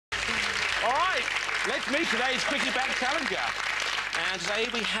All right, let's meet today's Quickie Bag Challenger. And today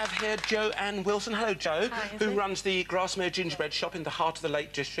we have here Joanne Wilson. Hello, Jo. Hi, who runs the Grasmere Gingerbread shop in the heart of the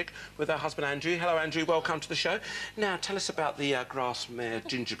Lake District with her husband Andrew. Hello, Andrew. Welcome to the show. Now, tell us about the Grasmere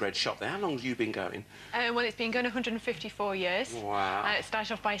Gingerbread shop there. How long have you been going? Well, it's been going 154 years. Wow. It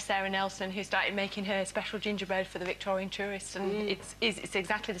started off by Sarah Nelson, who started making her special gingerbread for the Victorian tourists, and it's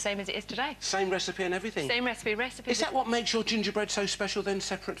exactly the same as it is today. Same recipe and everything? Same recipe. Is that what makes your gingerbread so special, then,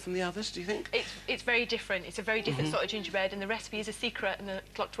 separate from the others, do you think? It's very different. It's a very different sort of gingerbread, and the recipe is a secret and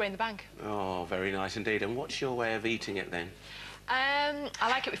locked away in the bank. Oh, very nice indeed. And what's your way of eating it, then? I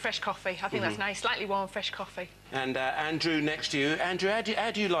like it with fresh coffee. I think that's nice. Slightly warm, fresh coffee. And Andrew, next to you. Andrew, how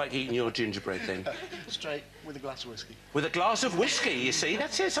do you like eating your gingerbread, then? Straight, with a glass of whiskey. With a glass of whiskey, you see?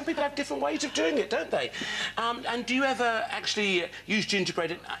 That's it. Some people have different ways of doing it, don't they? And do you ever actually use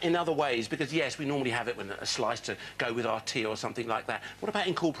gingerbread in other ways? Because, yes, we normally have it with a slice to go with our tea or something like that. What about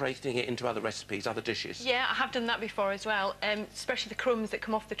incorporating it into other recipes, other dishes? Yeah, I have done that before as well, especially the crumbs that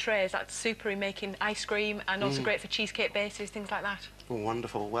come off the trays. That's super in making ice cream and also great for cheesecake bases, things like that. Oh,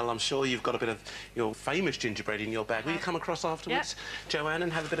 wonderful. Well, I'm sure you've got a bit of your famous gingerbread in your bag. Will you come across afterwards, Joanne,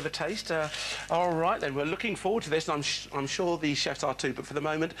 and have a bit of a taste? All right, then. We're looking forward to this, and I'm sure the chefs are too. But for the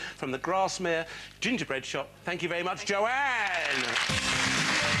moment, from the Grasmere Gingerbread shop, thank you very much, Joanne.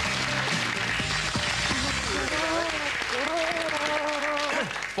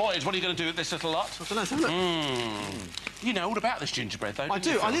 Boys, what are you going to do with this little lot? I don't know, let's have a look. You know all about this gingerbread, though. I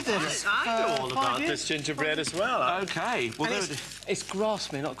do. I live there. I know all about this gingerbread as well. OK. Well, it's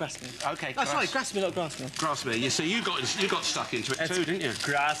Grasmere, not Grasmere. OK. Oh, sorry, Grasmere, not Grasmere. Grasmere. You see, you got stuck into it too, didn't you?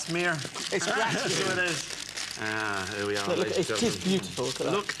 Grasmere. It's Grasmere. It is. Ah, here we are. Look, it is beautiful.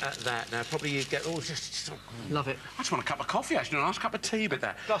 Look at that. Now, probably you get... Oh, just... Love it. I just want a cup of coffee, actually, and a nice cup of tea with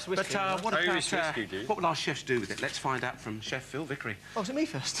that. Glass of whiskey. But what about... Irish whiskey, do you? What will our chefs do with it? Let's find out from Chef Phil Vickery. Oh, is it me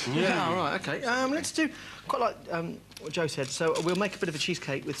first? Yeah. All right, OK. Let's do quite like what Joe said. So we'll make a bit of a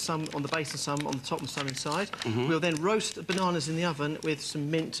cheesecake with some on the base and some on the top and some inside. We'll then roast bananas in the oven with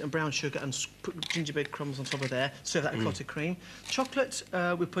some mint and brown sugar and put gingerbread crumbs on top of there. Serve that with clotted cream. Chocolate,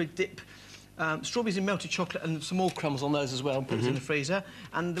 we'll probably dip strawberries in melted chocolate and some more crumbs on those as well and put it in the freezer.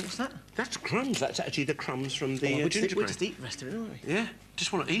 And what's that? That's crumbs. That's actually the crumbs from the gingerbread. We'll just eat the rest of it, don't we? Yeah.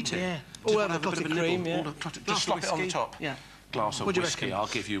 Just want to eat it. Yeah. Just All want to have a bit of a cream, nibble. yeah. Just slop it on the top. Yeah. Glass of What do you whiskey. reckon? I'll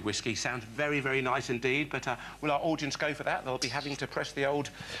give you whiskey. Sounds very, very nice indeed. But will our audience go for that? They'll be having to press the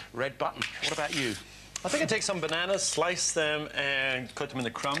old red button. What about you? I think I'd take some bananas, slice them and cut them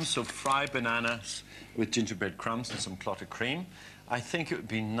into crumbs. So fry bananas with gingerbread crumbs and some clotted cream. I think it would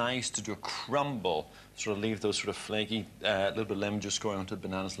be nice to do a crumble, sort of leave those sort of flaky, a little bit of lemon juice going onto the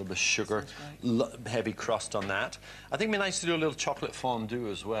bananas, a little bit of sugar, heavy crust on that. I think it'd be nice to do a little chocolate fondue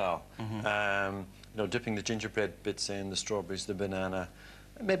as well. You know, dipping the gingerbread bits in, the strawberries, the banana.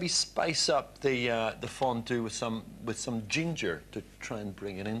 Maybe spice up the fondue with some ginger to try and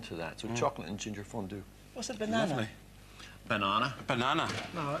bring it into that. So chocolate and ginger fondue. What's a banana? Lovely. Banana. Banana.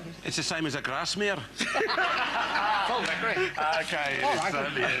 No, It's the same as a Grasmere. Phil Vickery. OK, it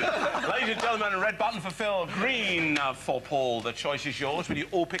certainly is. Ladies and gentlemen, a red button for Phil, green for Paul. The choice is yours. Will you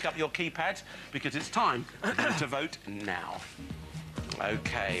all pick up your keypads? Because it's time to vote now.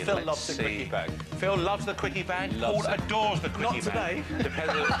 OK, Phil let's loves the see. quickie bag. Phil loves the quickie bag. Paul adores the quickie bag. today.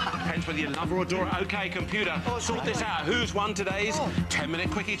 Depends whether you love or adore it. OK, computer, sort this out. Who's won today's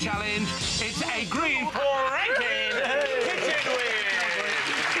 10-minute quickie challenge? It's a green for Rankin. Kitchen win.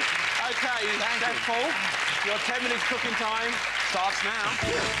 OK, that's Paul. Your 10 minutes cooking time starts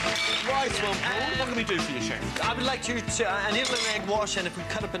now. Right, well, Paul. What can we do for you, chef? I would like you to an inland egg wash, and if we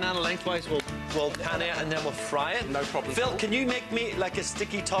cut a banana lengthwise, we'll pan it and then we'll fry it. No problem. Phil, can you make me like a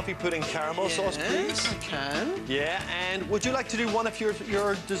sticky toffee pudding caramel sauce, please? Yes, I can. Yeah, and would you like to do one of your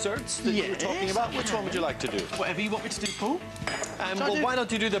desserts that you were talking about? Which one would you like to do? Whatever you want me to do, Paul. Well, why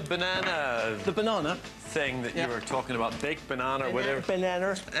don't you do the banana The banana. thing that you were talking about, baked banana or whatever.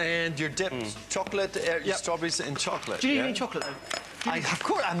 Banana. And your dipped chocolate, strawberries in chocolate. Do you need any chocolate, though? Of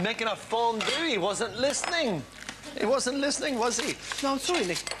course, I'm making a fondue. He wasn't listening. He wasn't listening, was he? No, I'm sorry,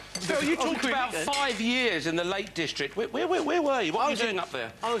 Nick. Phil, you talked about 5 years in the Lake District. Where were you? What were you doing up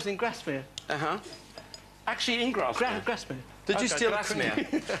there? I was in Grasmere. Actually in Grasmere? Grasmere. Did you steal a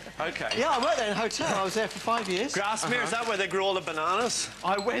Grasmere? OK. Yeah, I worked there in a hotel. I was there for 5 years. Grasmere, is that where they grow all the bananas?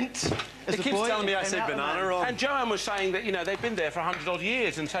 I went as He a keeps boy. telling me I came said out a banana man. wrong. And Joanne was saying that, you know, they've been there for 100-odd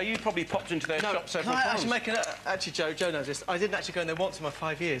years, and so you probably popped into their shop several Can I times. actually make an... Actually, Joe knows this. I didn't actually go in there once in my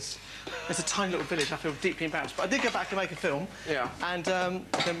 5 years. It's a tiny little village. I feel deeply embarrassed. But I did go back and make a film. Yeah. And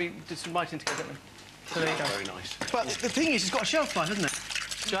then we did some writing together. So there you go. Very nice. But the thing is, it's got a shelf life, hasn't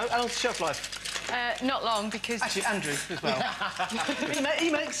it? Joe, how long's the shelf life? Not long, because... Actually, Andrew as well. he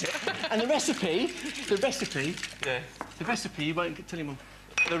makes it. And the recipe, you won't tell him on.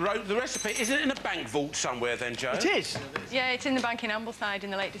 The recipe, is it in a bank vault somewhere then, Jo? It is. Yeah, it's in the bank in Ambleside in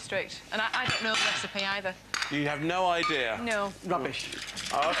the Lake District. And I don't know the recipe either. You have no idea? No. Rubbish.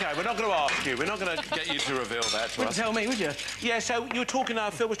 Oh, OK, we're not going to ask you. We're not going to get you to reveal that to Wouldn't us. tell me, would you? Yeah, so you were talking,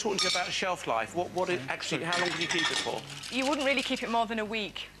 Phil was talking to you about shelf life. Actually, how long can you keep it for? You wouldn't really keep it more than a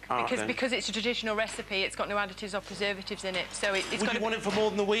week. All right, Because it's a traditional recipe, it's got no additives or preservatives in it, so it's Would you want it for more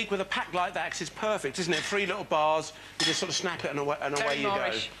than a week? With a pack like that, 'cause it's perfect, isn't it? 3 little bars, you just sort of snap it and away you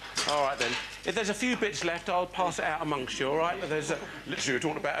Moorish. go. All right, then. If there's a few bits left, I'll pass it out amongst you, all right? Literally, we're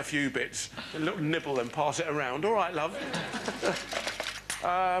talking about a few bits. A little nibble and pass it around. All right, love.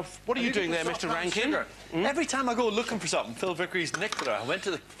 What are you doing there, Mr. Rankin? Every time I go looking for something, Phil Vickery's nicked it. I went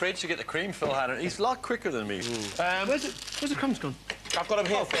to the fridge to get the cream, Phil had it. He's a lot quicker than me. Where's the crumbs gone? I've got them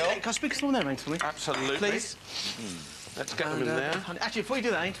here, Phil. Can I speak some more there, mate, for me? Absolutely. Please. Let's get them in there. Honey. Actually, before you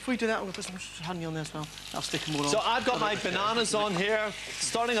do that, I'm going to put some honey on there as well. I'll stick them all on. So I've got my bananas on here,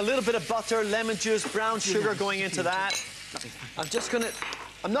 starting a little bit of butter, lemon juice, brown sugar going into that.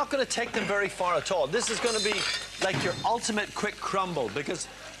 I'm not going to take them very far at all. This is going to be like your ultimate quick crumble because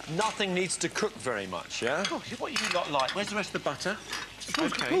nothing needs to cook very much, yeah? Oh, what you lot like? Where's the rest of the butter?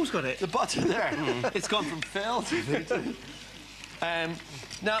 Paul's got it. The butter there. It's gone from Phil to me.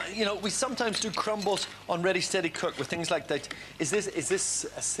 Now, you know, we sometimes do crumbles on ready, steady cook with things like that. Is this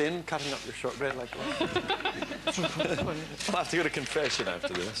a sin, cutting up your shortbread like that? I'll have to go to confession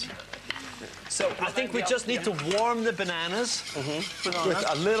after this. So I think we just need to warm the bananas with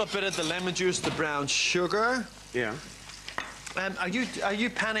a little bit of the lemon juice, the brown sugar. Yeah. Are you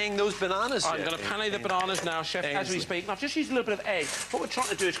panning those bananas? I'm going to pan the bananas now, Chef, as we speak. And I've just used a little bit of egg. What we're trying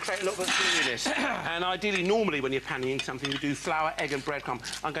to do is create a little bit of creaminess. And ideally, normally, when you're panning something, you do flour, egg and breadcrumb.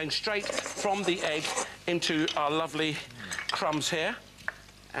 I'm going straight from the egg into our lovely crumbs here.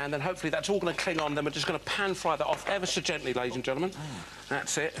 And then hopefully that's all going to cling on. Then we're just going to pan fry that off ever so gently, ladies and gentlemen.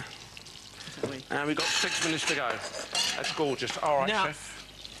 That's it. And we've got 6 minutes to go. That's gorgeous. All right, now,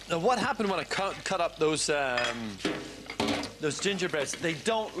 Chef. Now, what happened when I cut up those gingerbreads? They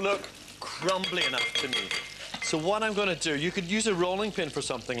don't look crumbly enough to me. So what I'm going to do, you could use a rolling pin for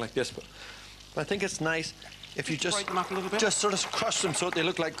something like this, but I think it's nice if you just break them up a little bit? Just sort of crush them so they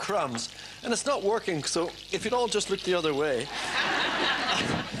look like crumbs. And it's not working, so if you'd all just look the other way.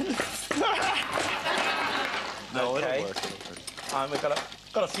 No, Okay. it'll work. We've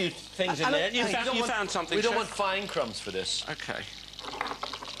got a few things in there. You found something, We don't Chef? want fine crumbs for this. OK.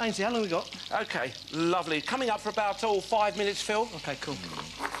 Ainsley, how long have we got? OK, lovely. Coming up for about, 5 minutes, Phil. OK, cool.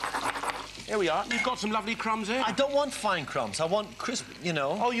 Here we are. You've got some lovely crumbs here. I don't want fine crumbs. I want crisp, you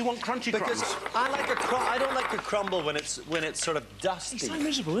know. Oh, you want crunchy Because crumbs? I don't like a crumble when it's sort of dusty. He's so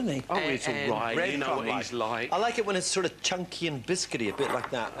miserable, isn't he? Oh, it's all right. You know what he's like. I like it when it's sort of chunky and biscuity, a bit like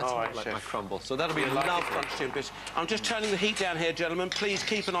that. That's All what right, I like Chef. my crumble. So that'll be Lovely lovely. crunchy and biscuit. I'm just turning the heat down here, gentlemen. Please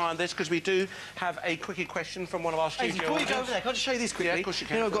keep an eye on this because we do have a quickie question from one of our Ainsley, studio before you go audience. over there, can I just show you these quickly? Yeah, of course you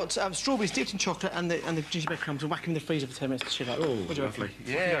can. Here I've got strawberries dipped in chocolate and the gingerbread crumbs and whack them in the freezer for 10 minutes to chill out. Oh, what do you reckon?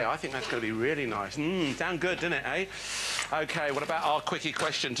 Yeah, I think that's going to be really nice. Sound good, doesn't it, eh? OK, what about our quickie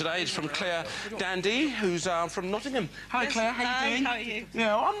question today? It's from Claire Dandy, who's from Nottingham. Hi, Claire, how you doing? How are you?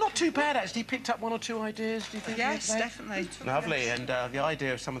 Yeah, I'm not too bad, actually. Picked up 1 or 2 ideas, do you think? Yes, today? definitely. Lovely, and the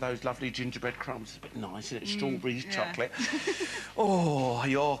idea of some of those lovely gingerbread crumbs is a bit nice, isn't it? Strawberries, yeah. chocolate. Oh,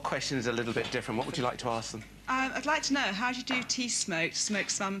 your question's a little bit different. What would you like to ask them? I'd like to know, how do you do tea smoked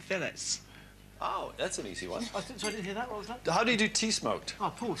salmon fillets? Oh, that's an easy one. So I didn't hear that. What was that? How do you do tea smoked?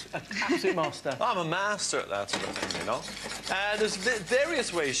 Oh, Paul's an absolute master. I'm a master at that sort of thing, you know. There's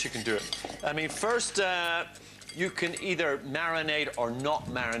various ways you can do it. I mean, first, you can either marinate or not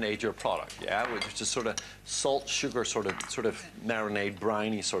marinate your product, yeah, which is sort of salt, sugar, sort of marinade,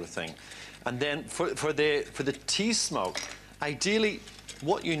 briny sort of thing. And then for the tea smoke, ideally,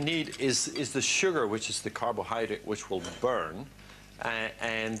 what you need is the sugar, which is the carbohydrate, which will burn.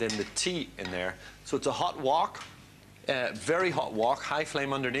 And then the tea in there. So it's a hot wok, very hot wok, high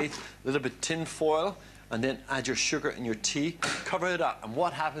flame underneath, a little bit tin foil, and then add your sugar and your tea, cover it up. And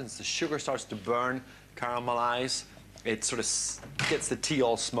what happens, the sugar starts to burn, caramelize, it sort of gets the tea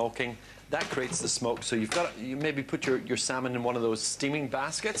all smoking. That creates the smoke. So you maybe put your salmon in one of those steaming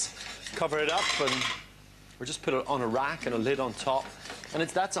baskets, cover it up, or just put it on a rack and a lid on top. And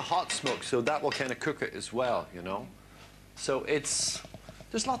that's a hot smoke, so that will kind of cook it as well, you know. So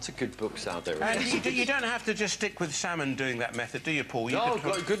there's lots of good books out there. And you don't have to just stick with salmon doing that method, do you, Paul? No,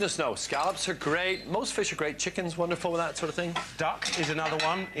 goodness no. Scallops are great. Most fish are great. Chicken's wonderful with that sort of thing. Duck is another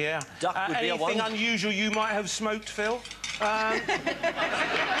one, yeah. Duck would be a one. Anything unusual you might have smoked, Phil?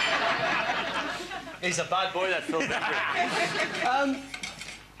 He's a bad boy, that Phil Vickery.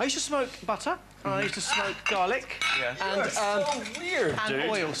 I used to smoke butter. I used to smoke garlic. Yeah. And, so weird, and dude.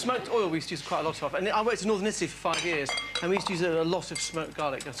 oil. Smoked oil we used to use quite a lot of. And I worked in Northern Italy for 5 years, and we used to use a lot of smoked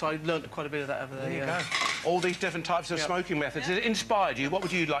garlic. So I learned quite a bit of that over there. There you go. All these different types of smoking methods. Has it inspired you? What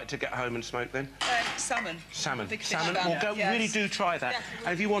would you like to get home and smoke then? Salmon. Salmon. Big fish Salmon. salmon, Well, yes. really do try that. Yeah.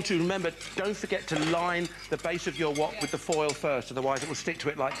 And if you want to, remember, don't forget to line the base of your wok with the foil first, otherwise it will stick to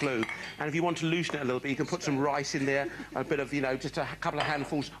it like glue. And if you want to loosen it a little bit, you can put some rice in there, a bit of, you know, just a couple of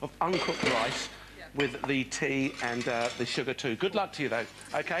handfuls of uncooked rice with the tea and the sugar too. Good luck to you, though.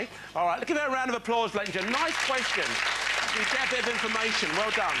 OK? All right, let's give her a round of applause, ladies and gentlemen. Nice question. You get a bit of information.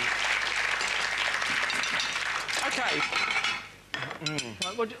 Well done. OK.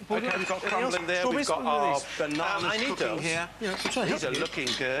 OK, we've got crumbling there. We've got our bananas cooking here. Yeah, I'm trying to These are help you. looking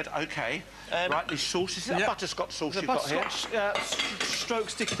good. OK. Right, these sauces. Is that butterscotch sauce you've got here? Stroke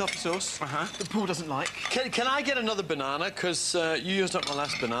sticky toffee sauce that Paul doesn't like. Can I get another banana? Because you used up my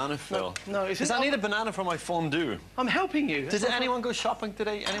last banana, Phil. No, because I need a banana for my fondue. I'm helping you. Did anyone go shopping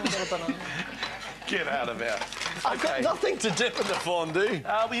today? Anyone get a banana? Get out of here. I've got nothing to dip in the fondue.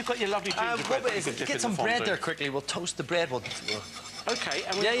 Well, you've got your lovely gingerbread. that you can dip in Get the some bread fondue. there quickly. We'll toast the bread. OK,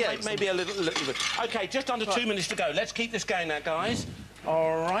 and we'll maybe a little bit. OK, just under 2 minutes to go. Let's keep this going now, guys.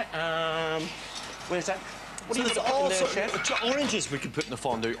 All right. Where's that? What So do you there's got in all there, sorts Chef? oranges we can put in the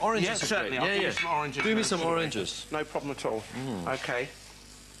fondue. Oranges Yeah, are certainly. great. I'll give you some oranges. Do me some Absolutely. oranges. No problem at all. OK.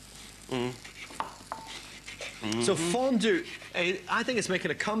 So fondue, I think it's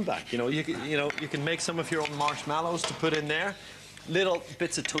making a comeback. You know, you can make some of your own marshmallows to put in there. Little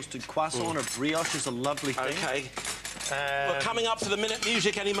bits of toasted croissant or brioche is a lovely thing. OK. We're coming up to the minute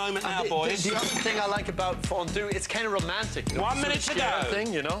music any moment now, boys. The other thing I like about fondue, it's kind of romantic. 1 minute to go.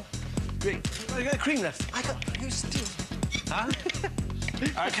 Thing, you know. Great. Oh, you got cream left. You still. Huh?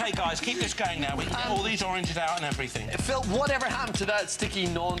 OK, guys, keep this going now. We can get all these oranges out and everything. Phil, whatever happened to that sticky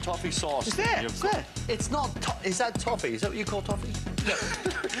non-toffee sauce? It's there. It's there. It's not. Is that toffee? Is that what you call toffee?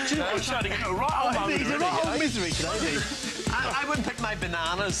 I'm trying to get a right on He's a right old misery today, isn't he? I wouldn't pick my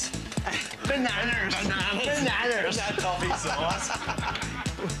bananas. Bananas. Bananas. That toffee sauce.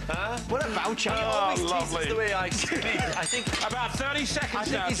 What a voucher. Oh, lovely. The way I speak. I think. About 30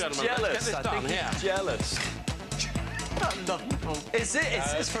 seconds now, he's gentlemen. jealous. Let's get this done. Here. Jealous. Is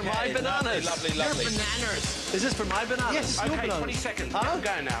this for my bananas? Lovely. Bananas. Is this for my bananas? Yes, it's your OK, bananas. 20 seconds. Get them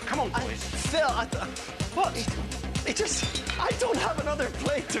going now. Come on, boys. Phil, what? I don't have another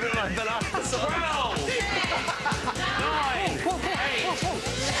plate to put my bananas on. 12, 9, 8, 7,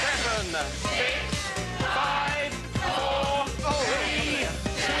 6, 5, 4, 3,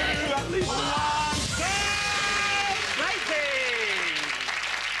 2, 1, go! Racing!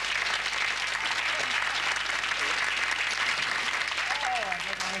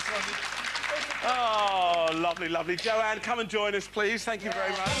 Oh, lovely. Joanne, come and join us, please. Thank you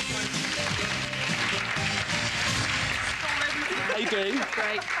very much. How you doing?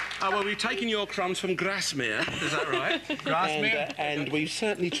 Great. Well, we've taken your crumbs from Grasmere, is that right? Grasmere. And we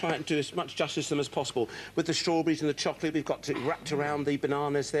certainly try and do as much justice to them as possible. With the strawberries and the chocolate, we've got it wrapped around the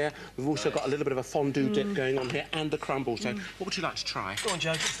bananas there. We've also got a little bit of a fondue dip going on here, and the crumble. So, what would you like to try? Go on,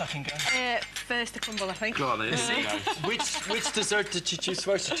 Joe. Get stuck in, go. First the crumble, I think. Go on, then. There you go. Which dessert did you choose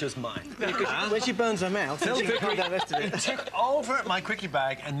first? You chose mine. When she burns her mouth, she can put that rest of He it. took over my quickie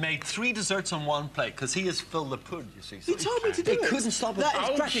bag and made 3 desserts on one plate because he has filled the pud, you see. So He told me to do it. He couldn't stop it. That is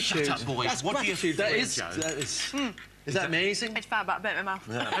Oh, gratitude. shut up, boys. That's What do you gratitude. think, That is. Joe? Is that amazing? It's fat, but I burnt my mouth.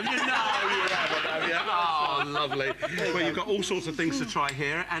 Have you? No, you haven't, have you? Oh, lovely. Well, you've got all sorts of things to try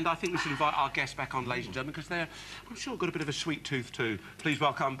here, and I think we should invite our guests back on, ladies and gentlemen, because they're, I'm sure, got a bit of a sweet tooth too. Please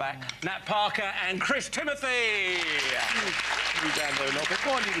welcome back Nat Parker and Chris Timothy. You down there a little bit.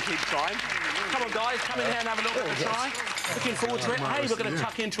 Go on, you can keep trying. Come on, guys, come in here and have a little bit of a try. Looking forward to it. Hey, we're going to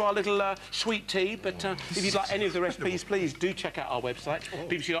tuck into our little sweet tea, but if you'd like any of the recipes, please do check out our website,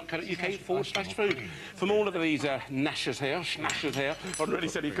 bbc.co.uk/food. From all of these gnashers here, I'd really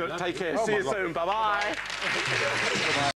said he could. Take care. See you soon. Bye-bye.